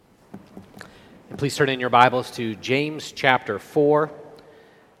Please turn in your Bibles to James chapter 4.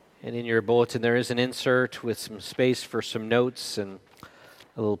 And in your bulletin there is an insert with some space for some notes and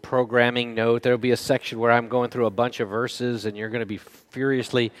a little programming note. There will be a section where I'm going through a bunch of verses and you're going to be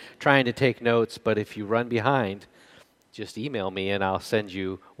furiously trying to take notes. But if you run behind, just email me and I'll send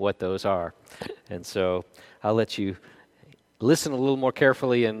you what those are. And so I'll let you listen a little more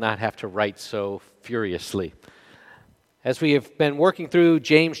carefully and not have to write so furiously. As we have been working through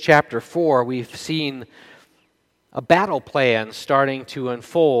James chapter 4, we've seen a battle plan starting to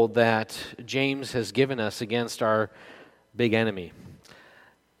unfold that James has given us against our big enemy.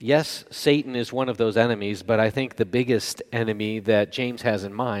 Yes, Satan is one of those enemies, but I think the biggest enemy that James has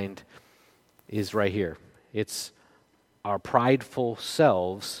in mind is right here. It's our prideful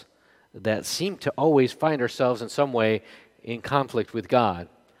selves that seem to always find ourselves in some way in conflict with God,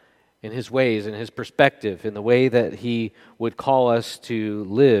 in His ways, in His perspective, in the way that He would call us to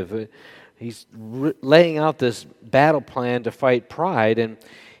live. He's laying out this battle plan to fight pride, and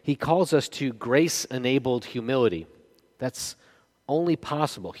He calls us to grace-enabled humility. That's only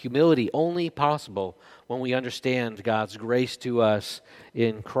possible, humility only possible when we understand God's grace to us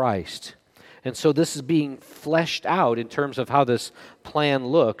in Christ. And so this is being fleshed out in terms of how this plan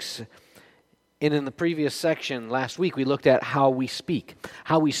looks. And in the previous section last week, we looked at how we speak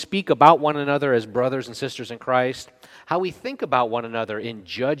about one another as brothers and sisters in Christ, how we think about one another in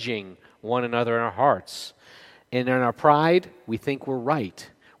judging one another in our hearts. And in our pride, we think we're right.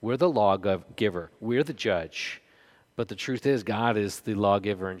 We're the lawgiver. We're the judge. But the truth is, God is the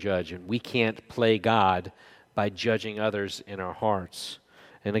lawgiver and judge, and we can't play God by judging others in our hearts.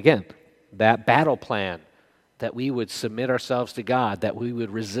 And again, that battle plan, that we would submit ourselves to God, that we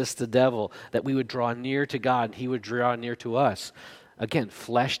would resist the devil, that we would draw near to God and He would draw near to us. Again,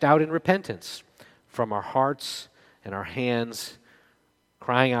 fleshed out in repentance from our hearts and our hands,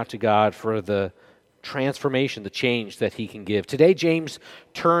 crying out to God for the transformation, the change that He can give. Today, James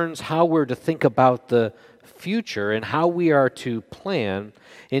turns how we're to think about the future and how we are to plan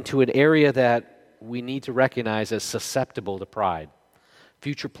into an area that we need to recognize as susceptible to pride.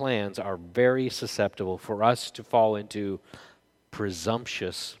 Future plans are very susceptible for us to fall into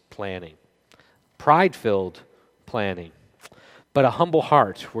presumptuous planning, pride-filled planning. But a humble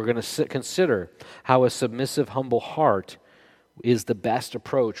heart, we're going to consider how a submissive, humble heart is the best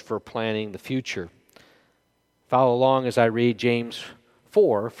approach for planning the future. Follow along as I read James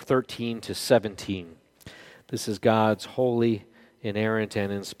 4:13 to 17. This is God's holy, inerrant,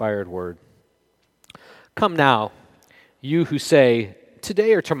 and inspired word. Come now, you who say,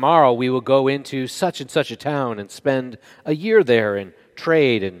 today or tomorrow we will go into such and such a town and spend a year there and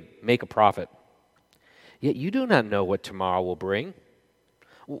trade and make a profit. Yet you do not know what tomorrow will bring.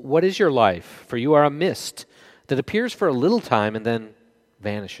 What is your life? For you are a mist that appears for a little time and then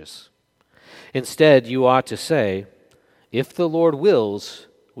vanishes. Instead, you ought to say, if the Lord wills,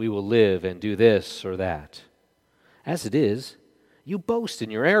 we will live and do this or that. As it is, you boast in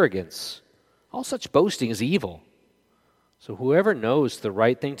your arrogance. All such boasting is evil. So whoever knows the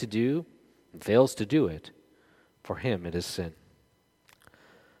right thing to do and fails to do it, for him it is sin.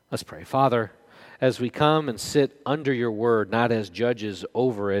 Let's pray. Father, as we come and sit under your word, not as judges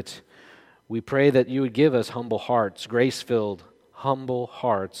over it, we pray that you would give us humble hearts, grace-filled, humble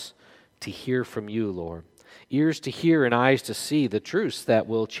hearts to hear from you, Lord. Ears to hear and eyes to see the truths that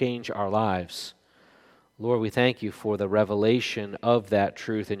will change our lives. Lord, we thank you for the revelation of that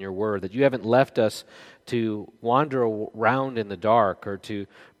truth in your word, that you haven't left us to wander around in the dark or to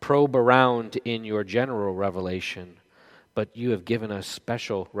probe around in your general revelation, but you have given us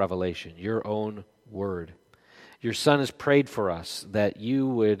special revelation, your own word. Your Son has prayed for us that you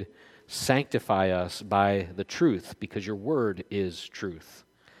would sanctify us by the truth, because your word is truth.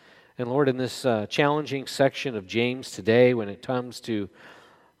 And Lord, in this challenging section of James today, when it comes to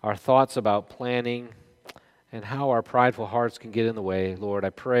our thoughts about planning and how our prideful hearts can get in the way, Lord, I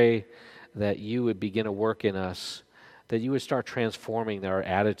pray that you would begin to work in us, that you would start transforming our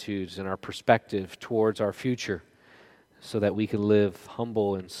attitudes and our perspective towards our future so that we can live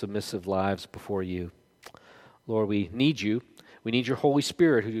humble and submissive lives before you. Lord, we need you. We need your Holy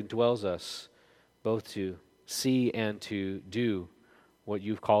Spirit who dwells us, both to see and to do what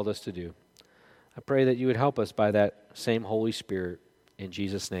you've called us to do. I pray that you would help us by that same Holy Spirit. In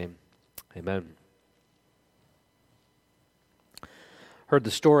Jesus' name, amen. Heard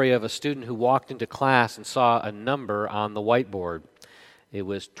the story of a student who walked into class and saw a number on the whiteboard. It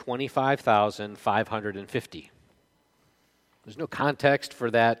was 25,550. There's no context for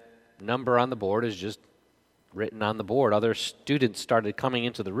that number on the board. It's just written on the board. Other students started coming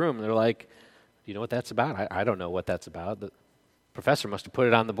into the room, and they're like, do you know what that's about? I don't know what that's about. Professor must have put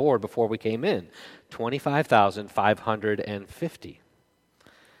it on the board before we came in. 25,550.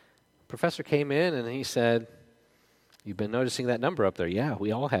 Professor came in and he said, "You've been noticing that number up there?" "Yeah,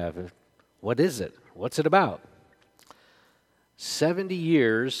 we all have." "What is it? What's it about?" 70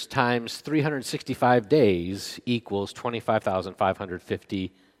 years times 365 days equals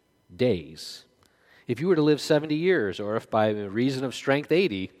 25,550 days. If you were to live 70 years, or if by reason of strength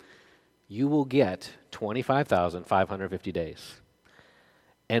 80, you will get 25,550 days.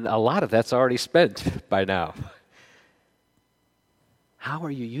 And a lot of that's already spent by now. How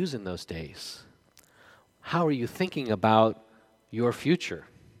are you using those days? How are you thinking about your future?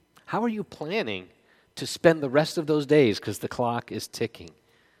 How are you planning to spend the rest of those days, because the clock is ticking?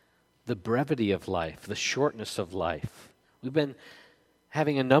 The brevity of life, the shortness of life. We've been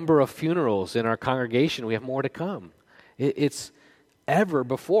having a number of funerals in our congregation. We have more to come. It's ever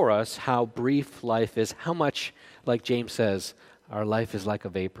before us how brief life is, how much, like James says, our life is like a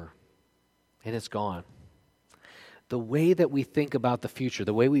vapor, and it's gone. The way that we think about the future,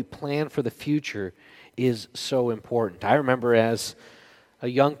 the way we plan for the future is so important. I remember as a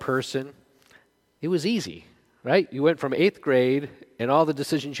young person, it was easy, right? You went from 8th grade, and all the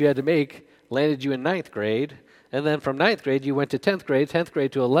decisions you had to make landed you in 9th grade, and then from 9th grade, you went to 10th grade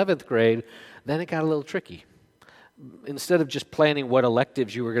to 11th grade. Then it got a little tricky. Instead of just planning what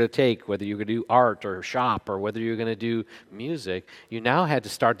electives you were going to take, whether you were going to do art or shop or whether you were going to do music, you now had to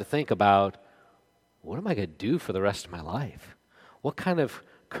start to think about, what am I going to do for the rest of my life? What kind of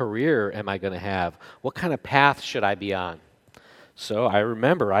career am I going to have? What kind of path should I be on? So I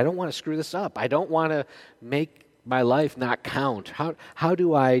remember, I don't want to screw this up. I don't want to make my life not count. How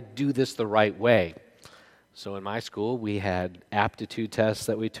do I do this the right way? So in my school, we had aptitude tests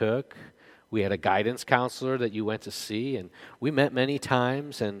that we took. We had a guidance counselor that you went to see, and we met many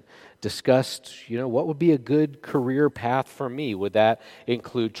times and discussed, what would be a good career path for me? Would that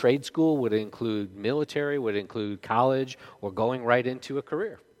include trade school? Would it include military? Would it include college, or going right into a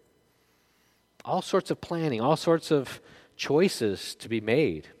career? All sorts of planning, all sorts of choices to be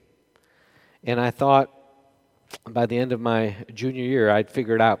made. And I thought by the end of my junior year, I'd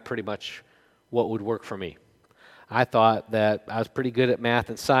figured out pretty much what would work for me. I thought that I was pretty good at math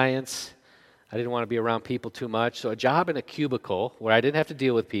and science. I didn't want to be around people too much, so a job in a cubicle where I didn't have to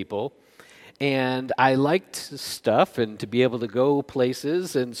deal with people, and I liked stuff and to be able to go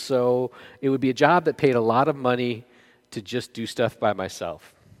places, and so it would be a job that paid a lot of money to just do stuff by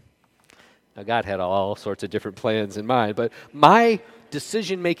myself. Now, God had all sorts of different plans in mind, but my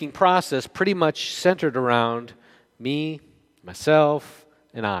decision-making process pretty much centered around me, myself,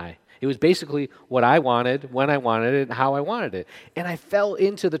 and I. It was basically what I wanted, when I wanted it, and how I wanted it. And I fell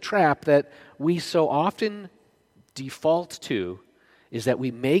into the trap that we so often default to, is that we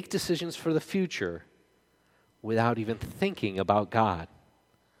make decisions for the future without even thinking about God.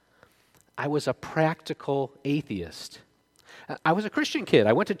 I was a practical atheist. I was a Christian kid.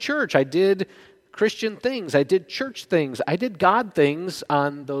 I went to church. I did Christian things. I did church things. I did God things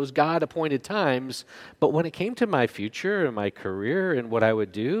on those God-appointed times. But when it came to my future and my career and what I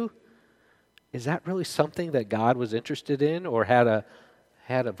would do, is that really something that God was interested in or had a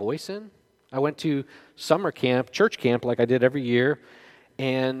voice in? I went to summer camp, church camp, like I did every year,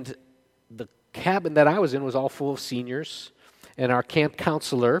 and the cabin that I was in was all full of seniors, and our camp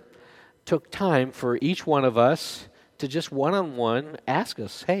counselor took time for each one of us to just one-on-one ask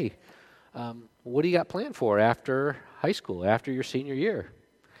us, hey, what do you got planned for after high school, after your senior year?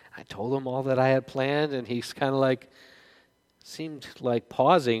 I told him all that I had planned, and he's kind of seemed like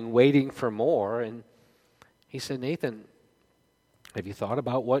pausing, waiting for more, and he said, Nathan, have you thought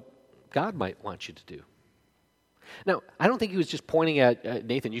about what God might want you to do? Now, I don't think he was just pointing at,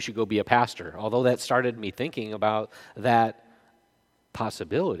 Nathan, you should go be a pastor, although that started me thinking about that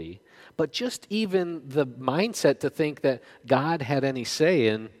possibility, but just even the mindset to think that God had any say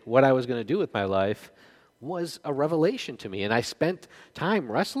in what I was going to do with my life was a revelation to me, and I spent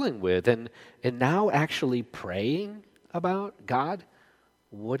time wrestling with and now actually praying about, God,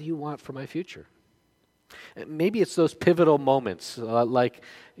 what do you want for my future? Maybe it's those pivotal moments, like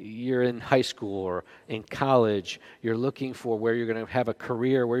you're in high school or in college, you're looking for where you're going to have a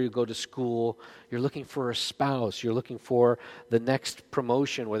career, where you go to school, you're looking for a spouse, you're looking for the next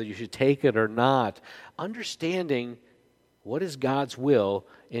promotion, whether you should take it or not. Understanding what is God's will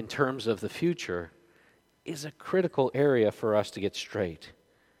in terms of the future is a critical area for us to get straight.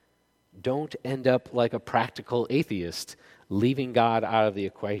 Don't end up like a practical atheist, leaving God out of the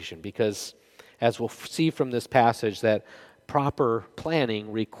equation, because as we'll see from this passage, that proper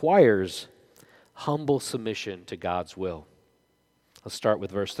planning requires humble submission to God's will. Let's start with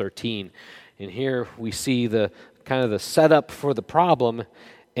verse 13. And here we see the kind of the setup for the problem,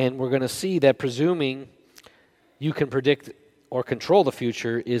 and we're going to see that presuming you can predict or control the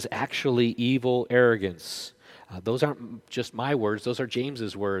future is actually evil arrogance. Those aren't just my words, those are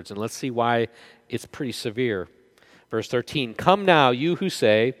James's words, and let's see why it's pretty severe. Verse 13, "Come now, you who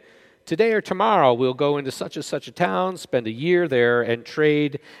say, 'Today or tomorrow we'll go into such and such a town, spend a year there, and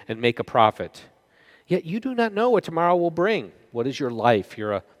trade and make a profit. Yet you do not know what tomorrow will bring. What is your life?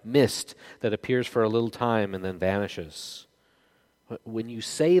 You're a mist that appears for a little time and then vanishes.'" When you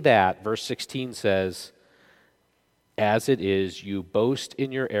say that, verse 16 says, "As it is, you boast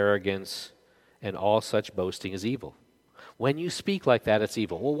in your arrogance, and all such boasting is evil." When you speak like that, it's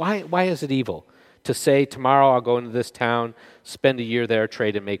evil. Well, why is it evil? To say, tomorrow I'll go into this town, spend a year there,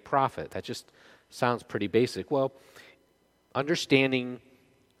 trade, and make profit. That just sounds pretty basic. Well, understanding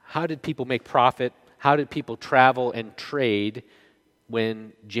how did people make profit, how did people travel and trade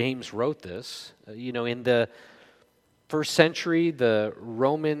when James wrote this? In the first century, the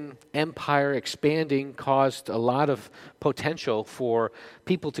Roman Empire expanding caused a lot of potential for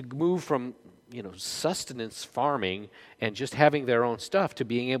people to move from sustenance farming and just having their own stuff to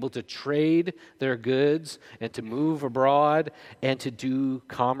being able to trade their goods and to move abroad and to do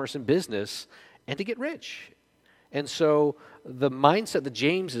commerce and business and to get rich. And so the mindset that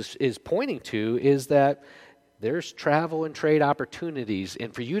James is pointing to is that there's travel and trade opportunities,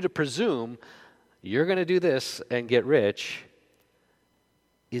 and for you to presume you're going to do this and get rich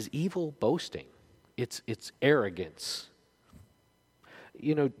is evil boasting. It's arrogance.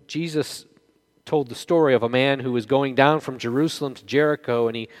 Jesus told the story of a man who was going down from Jerusalem to Jericho,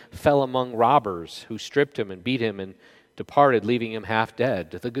 and he fell among robbers who stripped him and beat him and departed, leaving him half dead.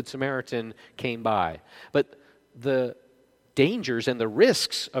 The Good Samaritan came by. But the dangers and the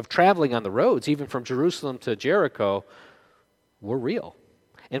risks of traveling on the roads, even from Jerusalem to Jericho, were real.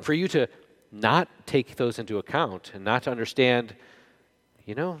 And for you to not take those into account and not to understand,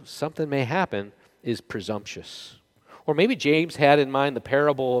 something may happen is presumptuous. Or maybe James had in mind the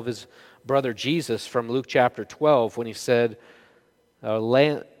parable of his brother Jesus from Luke chapter 12 when he said, the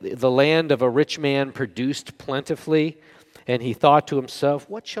land of a rich man produced plentifully, and he thought to himself,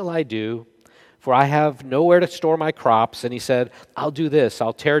 "What shall I do? For I have nowhere to store my crops." And he said, "I'll do this.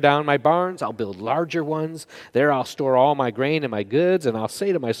 I'll tear down my barns. I'll build larger ones. There I'll store all my grain and my goods. And I'll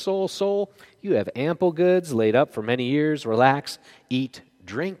say to my soul, 'Soul, you have ample goods laid up for many years. Relax, eat,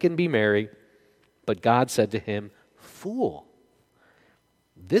 drink, and be merry.' But God said to him, 'Fool,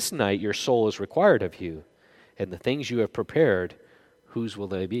 this night your soul is required of you, and the things you have prepared, whose will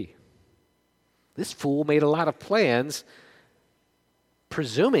they be?'" This fool made a lot of plans,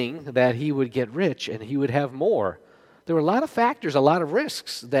 presuming that he would get rich and he would have more. There were a lot of factors, a lot of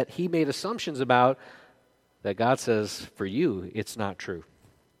risks that he made assumptions about that God says, for you, it's not true.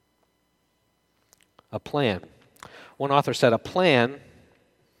 A plan. One author said, "A plan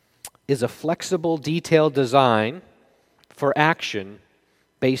is a flexible, detailed design for action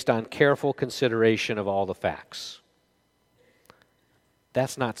based on careful consideration of all the facts."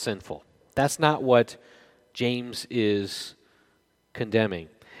 That's not sinful. That's not what James is condemning.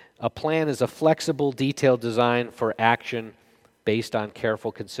 A plan is a flexible, detailed design for action based on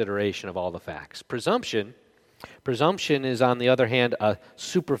careful consideration of all the facts. Presumption is, on the other hand, a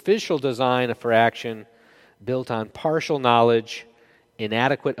superficial design for action built on partial knowledge,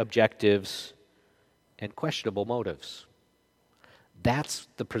 inadequate objectives, and questionable motives. That's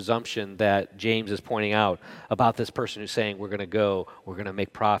the presumption that James is pointing out about this person who's saying, we're going to go, we're going to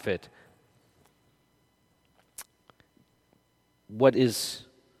make profit. What is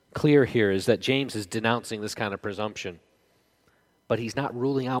clear here is that James is denouncing this kind of presumption, but he's not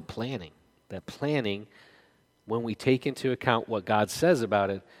ruling out planning. That planning, when we take into account what God says about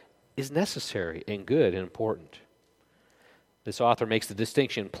it, is necessary and good and important. This author makes the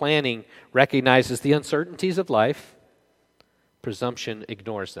distinction. Planning recognizes the uncertainties of life. Presumption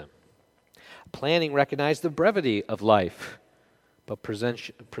ignores them. Planning recognizes the brevity of life, but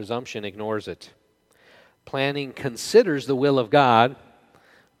presumption ignores it. Planning considers the will of God.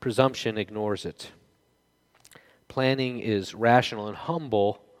 Presumption ignores it. Planning is rational and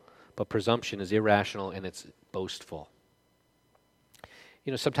humble, but presumption is irrational and it's boastful.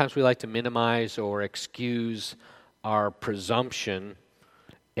 Sometimes we like to minimize or excuse our presumption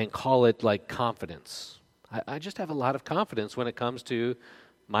and call it like confidence. I just have a lot of confidence when it comes to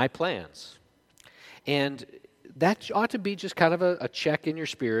my plans. And that ought to be just kind of a check in your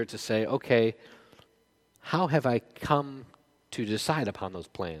spirit to say, okay, how have I come to decide upon those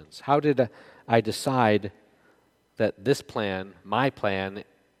plans? How did I decide that this plan, my plan,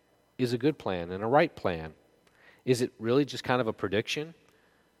 is a good plan and a right plan? Is it really just kind of a prediction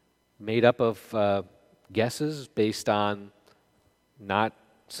made up of guesses based on not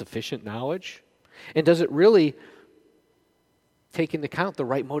sufficient knowledge? And does it really take into account the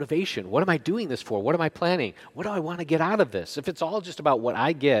right motivation? What am I doing this for? What am I planning? What do I want to get out of this? If it's all just about what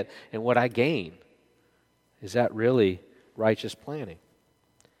I get and what I gain, is that really righteous planning?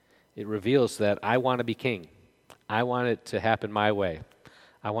 It reveals that I want to be king. I want it to happen my way.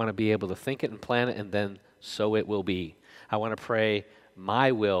 I want to be able to think it and plan it, and then so it will be. I want to pray,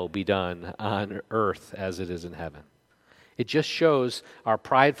 my will be done on earth as it is in heaven. It just shows our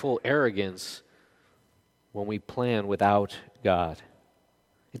prideful arrogance when we plan without God.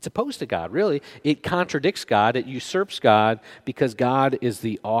 It's opposed to God, really. It contradicts God. It usurps God because God is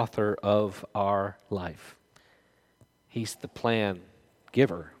the author of our life. He's the plan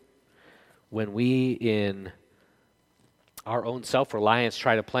giver. When we, in our own self-reliance,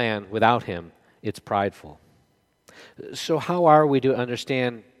 try to plan without Him, it's prideful. So how are we to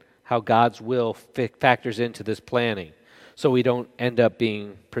understand how God's will factors into this planning so we don't end up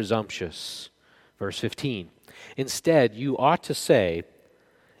being presumptuous? Verse 15, instead, you ought to say,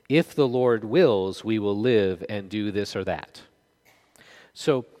 if the Lord wills, we will live and do this or that.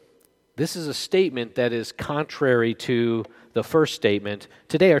 So this is a statement that is contrary to the first statement.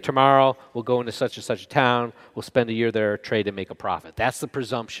 Today or tomorrow, we'll go into such and such a town, we'll spend a year there, trade, and make a profit. That's the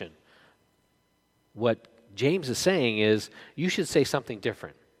presumption. What James is saying is, you should say something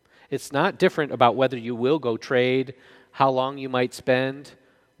different. It's not different about whether you will go trade, how long you might spend,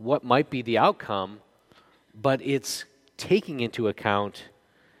 what might be the outcome, but it's taking into account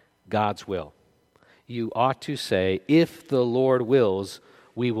God's will. You ought to say, if the Lord wills,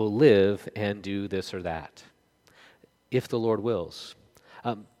 we will live and do this or that. If the Lord wills.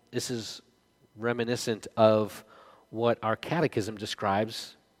 This is reminiscent of what our catechism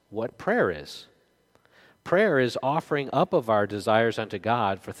describes what prayer is. Prayer is offering up of our desires unto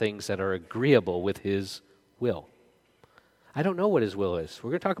God for things that are agreeable with His will. I don't know what His will is.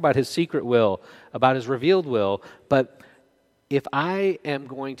 We're going to talk about His secret will, about His revealed will, but if I am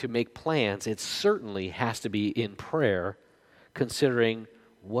going to make plans, it certainly has to be in prayer, considering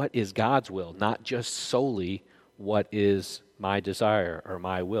what is God's will, not just solely what is my desire or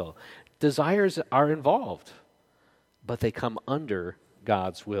my will. Desires are involved, but they come under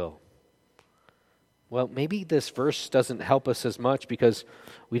God's will. Well, maybe this verse doesn't help us as much because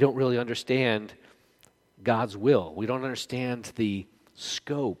we don't really understand God's will. We don't understand the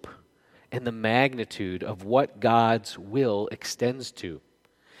scope and the magnitude of what God's will extends to.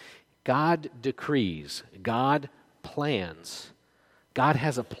 God decrees, God plans. God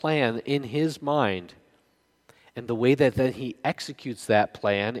has a plan in His mind, and the way that He executes that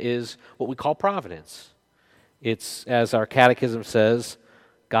plan is what we call providence. It's, as our catechism says,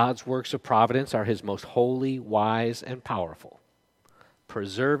 God's works of providence are His most holy, wise, and powerful,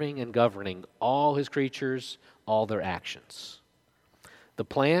 preserving and governing all His creatures, all their actions. The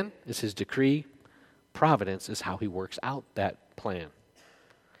plan is His decree. Providence is how He works out that plan.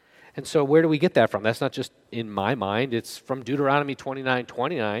 And so where do we get that from? That's not just in my mind. It's from Deuteronomy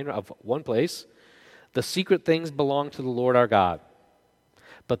 29:29 of one place. The secret things belong to the Lord our God,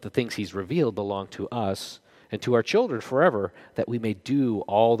 but the things He's revealed belong to us and to our children forever, that we may do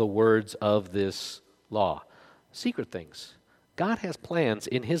all the words of this law. Secret things. God has plans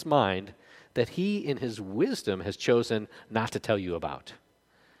in His mind that He, in His wisdom, has chosen not to tell you about.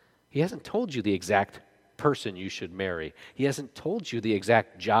 He hasn't told you the exact person you should marry. He hasn't told you the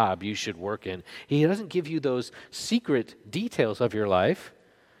exact job you should work in. He doesn't give you those secret details of your life.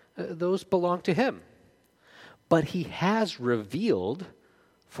 Those belong to Him. But He has revealed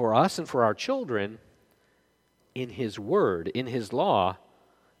for us and for our children in His Word, in His law,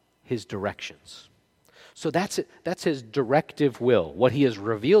 His directions. So that's it. That's His directive will. What He has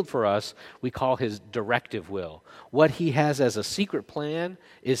revealed for us, we call His directive will. What He has as a secret plan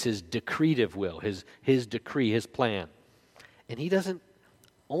is His decretive will, His decree, His plan. And He doesn't,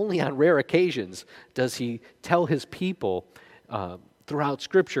 only on rare occasions does He tell His people throughout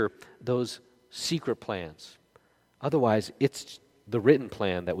Scripture those secret plans. Otherwise, it's the written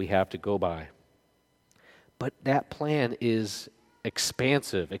plan that we have to go by. But that plan is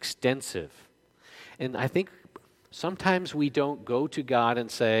expansive, extensive. And I think sometimes we don't go to God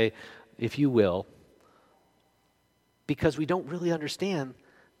and say, if you will, because we don't really understand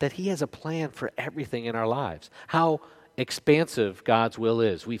that He has a plan for everything in our lives. How expansive God's will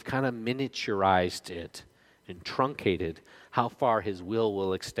is. We've kind of miniaturized it and truncated how far His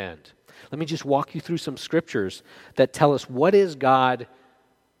will extend. Let me just walk you through some scriptures that tell us what is God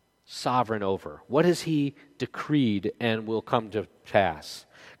sovereign over? What has He decreed and will come to pass?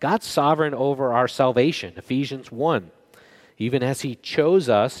 God's sovereign over our salvation. Ephesians 1. even as he chose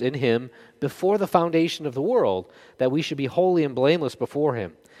us in him before the foundation of the world, that we should be holy and blameless before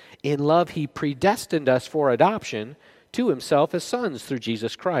him. In love he predestined us for adoption to himself as sons through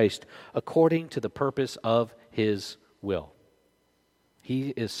Jesus Christ, according to the purpose of his will. He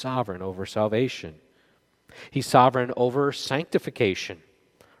is sovereign over salvation. He's sovereign over sanctification.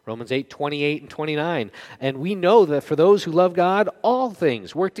 Romans 8:28 and 29. And we know that for those who love God, all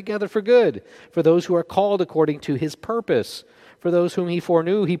things work together for good, for those who are called according to his purpose. For those whom he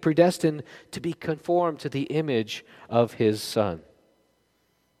foreknew, he predestined to be conformed to the image of his Son.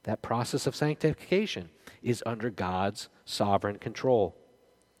 That process of sanctification is under God's sovereign control.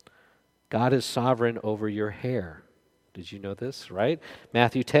 God is sovereign over your hair. Did you know this, right?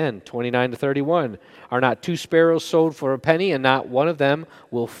 Matthew 10:29 to 31. Are not 2 sparrows sold for a penny, and not one of them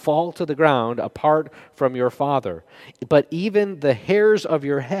will fall to the ground apart from your Father? But even the hairs of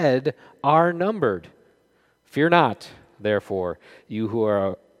your head are numbered. Fear not, therefore, you who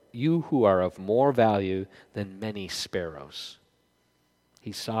are of more value than many sparrows.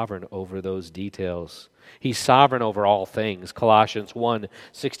 He's sovereign over those details. He's sovereign over all things. Colossians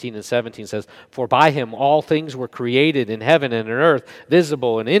 1:16 and 17 says, For by him all things were created in heaven and on earth,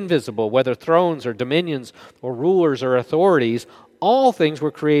 visible and invisible, whether thrones or dominions or rulers or authorities. All things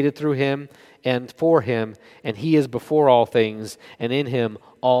were created through him and for him, and he is before all things, and in him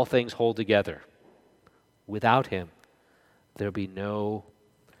all things hold together. Without him, there'll be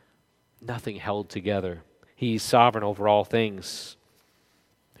nothing held together. He's sovereign over all things.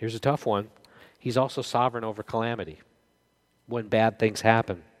 Here's a tough one. He's also sovereign over calamity, when bad things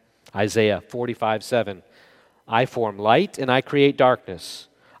happen. Isaiah 45:7. I form light and I create darkness.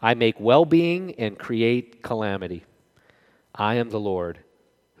 I make well-being and create calamity. I am the Lord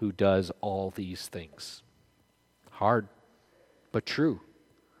who does all these things. Hard, but true.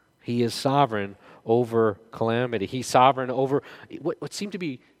 He is sovereign over calamity. He's sovereign over what seem to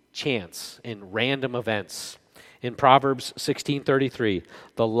be chance and random events. In Proverbs 16:33,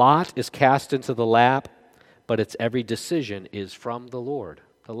 the lot is cast into the lap, but its every decision is from the Lord.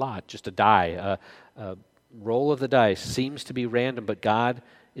 The lot, just a die, a roll of the dice, seems to be random, but God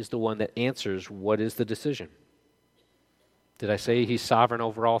is the one that answers what is the decision. Did I say he's sovereign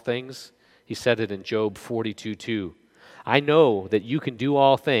over all things? He said it in Job 42:2. I know that you can do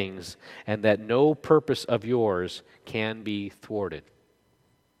all things, and that no purpose of yours can be thwarted.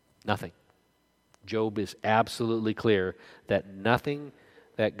 Nothing. Job is absolutely clear that nothing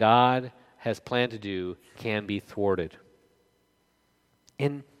that God has planned to do can be thwarted.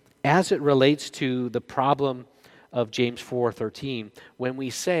 And as it relates to the problem of James 4:13, when we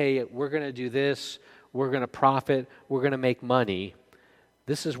say we're going to do this, we're going to profit, we're going to make money,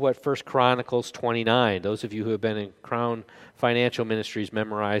 this is what 1 Chronicles 29, those of you who have been in Crown Financial Ministries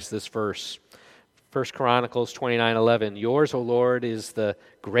memorize this verse. 1 Chronicles 29:11, yours, O Lord, is the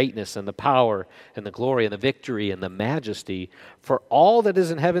greatness and the power and the glory and the victory and the majesty. For all that is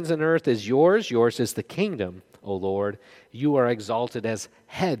in heavens and earth is yours. Yours is the kingdom, O Lord. You are exalted as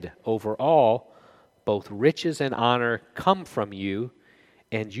head over all. Both riches and honor come from you,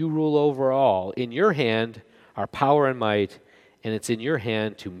 and you rule over all. In your hand are power and might, and it's in your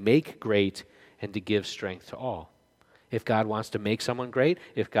hand to make great and to give strength to all. If God wants to make someone great,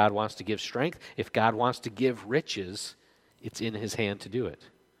 if God wants to give strength, if God wants to give riches, it's in his hand to do it.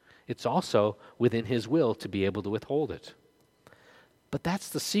 It's also within his will to be able to withhold it. But that's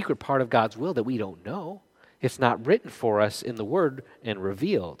the secret part of God's will that we don't know. It's not written for us in the Word and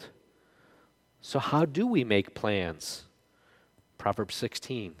revealed. So how do we make plans? Proverbs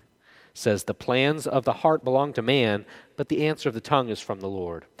 16 says, the plans of the heart belong to man, but the answer of the tongue is from the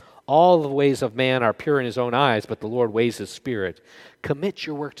Lord. All the ways of man are pure in his own eyes, but the Lord weighs his spirit. Commit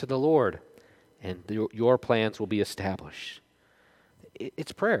your work to the Lord, and your plans will be established.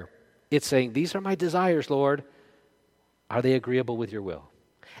 It's prayer. It's saying, these are my desires, Lord. Are they agreeable with your will?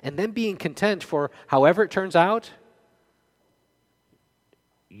 And then being content for however it turns out,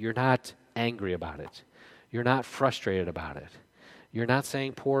 you're not angry about it. You're not frustrated about it. You're not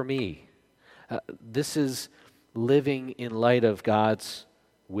saying, poor me. This is living in light of God's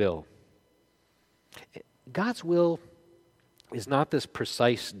will. God's will is not this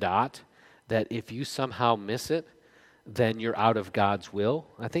precise dot that if you somehow miss it, then you're out of God's will.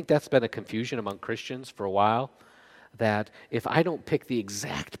 I think that's been a confusion among Christians for a while, that if I don't pick the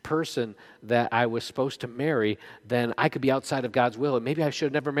exact person that I was supposed to marry, then I could be outside of God's will, and maybe I should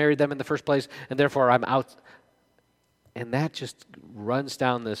have never married them in the first place, and therefore I'm out. And that just runs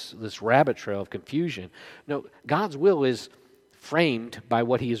down this rabbit trail of confusion. No, God's will is framed by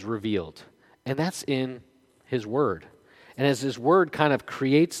what he has revealed, and that's in his word. And as his word kind of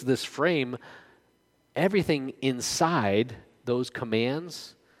creates this frame, everything inside those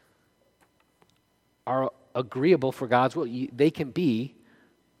commands are agreeable for God's will. They can be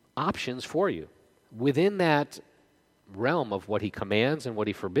options for you. Within that realm of what he commands and what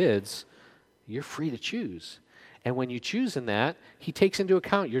he forbids, you're free to choose. And when you choose in that, he takes into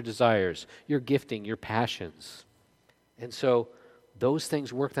account your desires, your gifting, your passions. And so those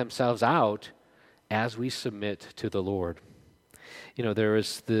things work themselves out as we submit to the Lord. You know, there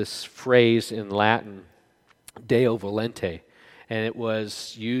is this phrase in Latin, Deo volente, and it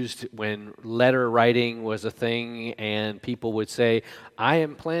was used when letter writing was a thing, and people would say, I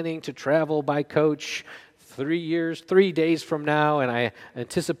am planning to travel by coach 3 days from now, and I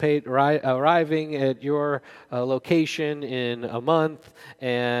anticipate arriving at your location in a month,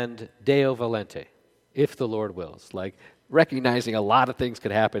 and Deo volente, if the Lord wills. Like recognizing a lot of things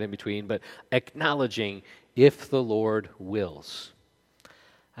could happen in between, but acknowledging if the Lord wills.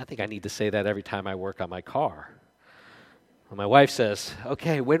 I think I need to say that every time I work on my car. When my wife says,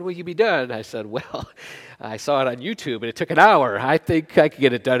 okay, when will you be done? I said, well, I saw it on YouTube and it took an hour. I think I could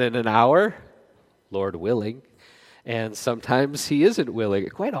get it done in an hour, Lord willing. And sometimes he isn't willing.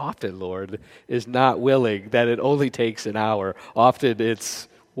 Quite often, Lord is not willing that it only takes an hour. Often it's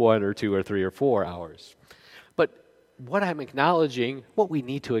 1 or 2 or 3 or 4 hours. But what I'm acknowledging, what we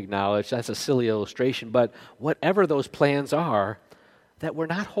need to acknowledge, that's a silly illustration, but whatever those plans are, that we're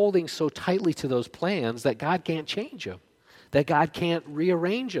not holding so tightly to those plans that God can't change them, that God can't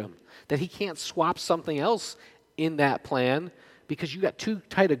rearrange them, that he can't swap something else in that plan because you got too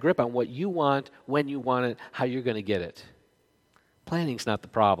tight a grip on what you want, when you want it, how you're going to get it. Planning's not the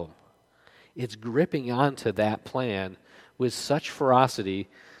problem. It's gripping onto that plan with such ferocity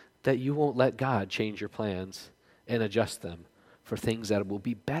that you won't let God change your plans and adjust them for things that will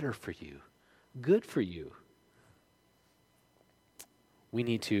be better for you, good for you. We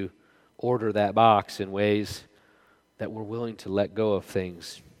need to order that box in ways that we're willing to let go of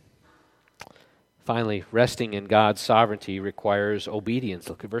things. Finally, resting in God's sovereignty requires obedience.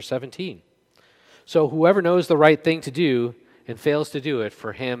 Look at verse 17. So whoever knows the right thing to do and fails to do it,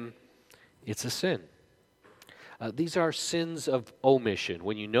 for him it's a sin. These are sins of omission.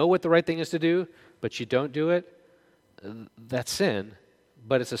 When you know what the right thing is to do, but you don't do it, that's sin,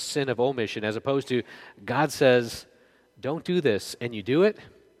 but it's a sin of omission, as opposed to God says, don't do this, and you do it,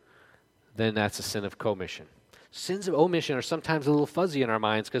 then that's a sin of commission. Sins of omission are sometimes a little fuzzy in our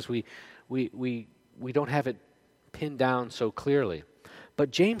minds because we don't have it pinned down so clearly.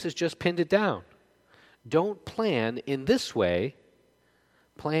 But James has just pinned it down. Don't plan in this way.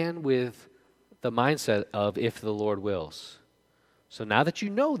 Plan with the mindset of if the Lord wills. So now that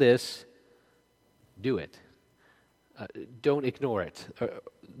you know this, do it. Don't ignore it.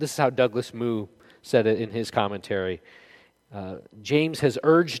 This is how Douglas Moo said it in his commentary. James has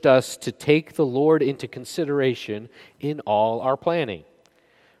urged us to take the Lord into consideration in all our planning.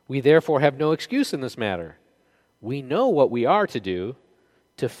 We therefore have no excuse in this matter. We know what we are to do.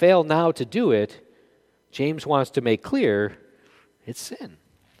 To fail now to do it, James wants to make clear, it's sin.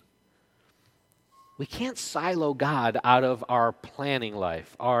 We can't silo God out of our planning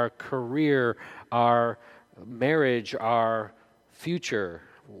life, our career, our marriage, our future,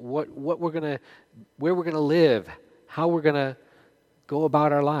 where we're going to live, how we're going to go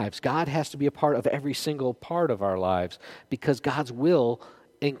about our lives. God has to be a part of every single part of our lives because God's will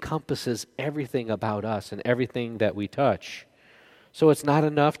encompasses everything about us and everything that we touch. So it's not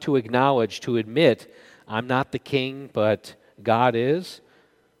enough to acknowledge, to admit, I'm not the king, but God is,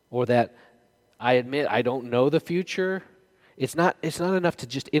 or that I admit I don't know the future. It's not enough to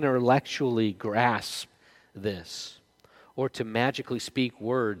just intellectually grasp this or to magically speak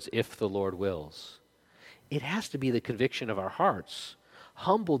words if the Lord wills. It has to be the conviction of our hearts,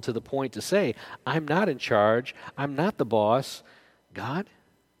 humbled to the point to say, I'm not in charge, I'm not the boss. God,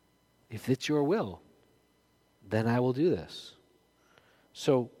 if it's your will, then I will do this.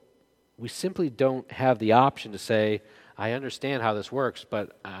 So we simply don't have the option to say, I understand how this works,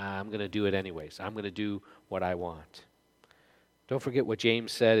 but I'm going to do it anyways. I'm going to do what I want. Don't forget what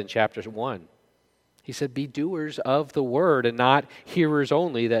James said in chapter 1. He said, be doers of the word and not hearers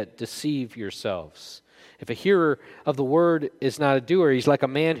only that deceive yourselves. If a hearer of the word is not a doer, he's like a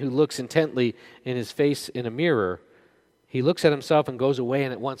man who looks intently in his face in a mirror. He looks at himself and goes away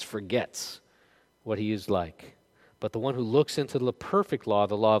and at once forgets what he is like. But the one who looks into the perfect law,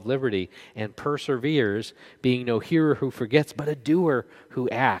 the law of liberty, and perseveres, being no hearer who forgets, but a doer who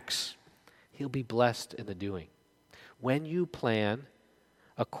acts, he'll be blessed in the doing. When you plan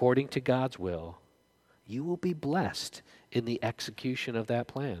according to God's will, you will be blessed in the execution of that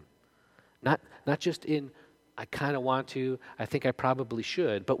plan. Not just in, I kind of want to, I think I probably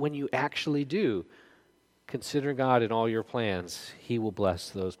should, but when you actually do, Consider God in all your plans. He will bless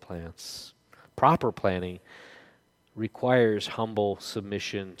those plans. Proper planning requires humble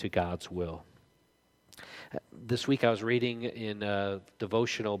submission to God's will. This week I was reading in a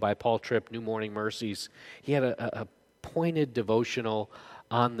devotional by Paul Tripp, New Morning Mercies. He had a pointed devotional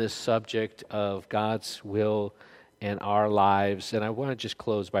on this subject of God's will and our lives, and I want to just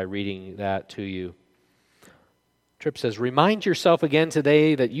close by reading that to you. Tripp says, "Remind yourself again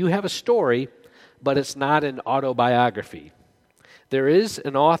today that you have a story, but it's not an autobiography. There is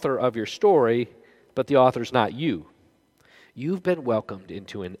an author of your story, but the author's not you. You've been welcomed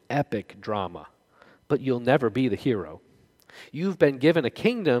into an epic drama, but you'll never be the hero. You've been given a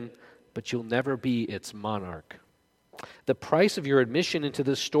kingdom, but you'll never be its monarch. The price of your admission into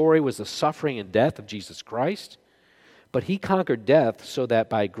this story was the suffering and death of Jesus Christ, but he conquered death so that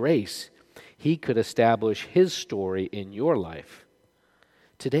by grace he could establish his story in your life.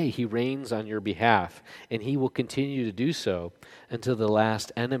 Today he reigns on your behalf, and he will continue to do so until the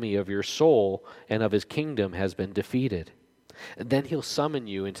last enemy of your soul and of his kingdom has been defeated. And then he'll summon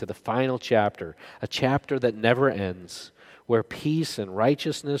you into the final chapter, a chapter that never ends, where peace and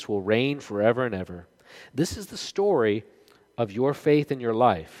righteousness will reign forever and ever. This is the story of your faith in your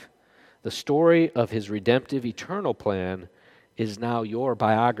life. The story of his redemptive eternal plan is now your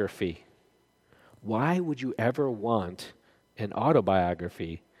biography. Why would you ever want an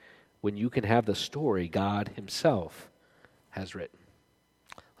autobiography when you can have the story God himself has written?"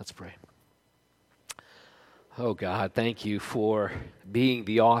 Let's pray. Oh God, thank you for being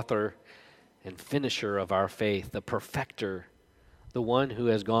the author and finisher of our faith, the perfecter, the one who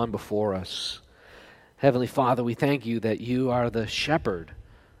has gone before us. Heavenly Father, we thank you that you are the shepherd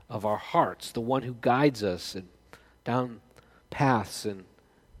of our hearts, the one who guides us and down paths and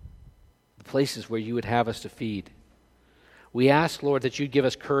the places where you would have us to feed. We ask, Lord, that you'd give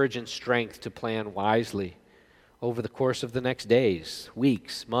us courage and strength to plan wisely over the course of the next days,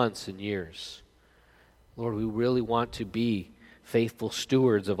 weeks, months, and years. Lord, we really want to be faithful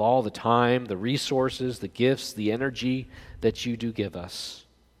stewards of all the time, the resources, the gifts, the energy that you do give us.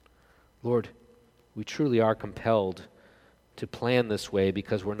 Lord, we truly are compelled to plan this way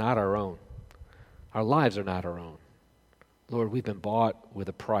because we're not our own. Our lives are not our own. Lord, we've been bought with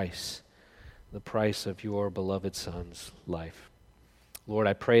a price, the price of your beloved Son's life. Lord,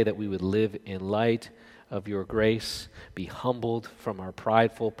 I pray that we would live in light of your grace, be humbled from our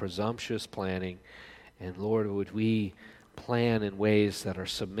prideful, presumptuous planning, and Lord, would we plan in ways that are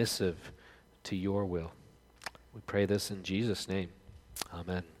submissive to your will. We pray this in Jesus' name.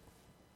 Amen.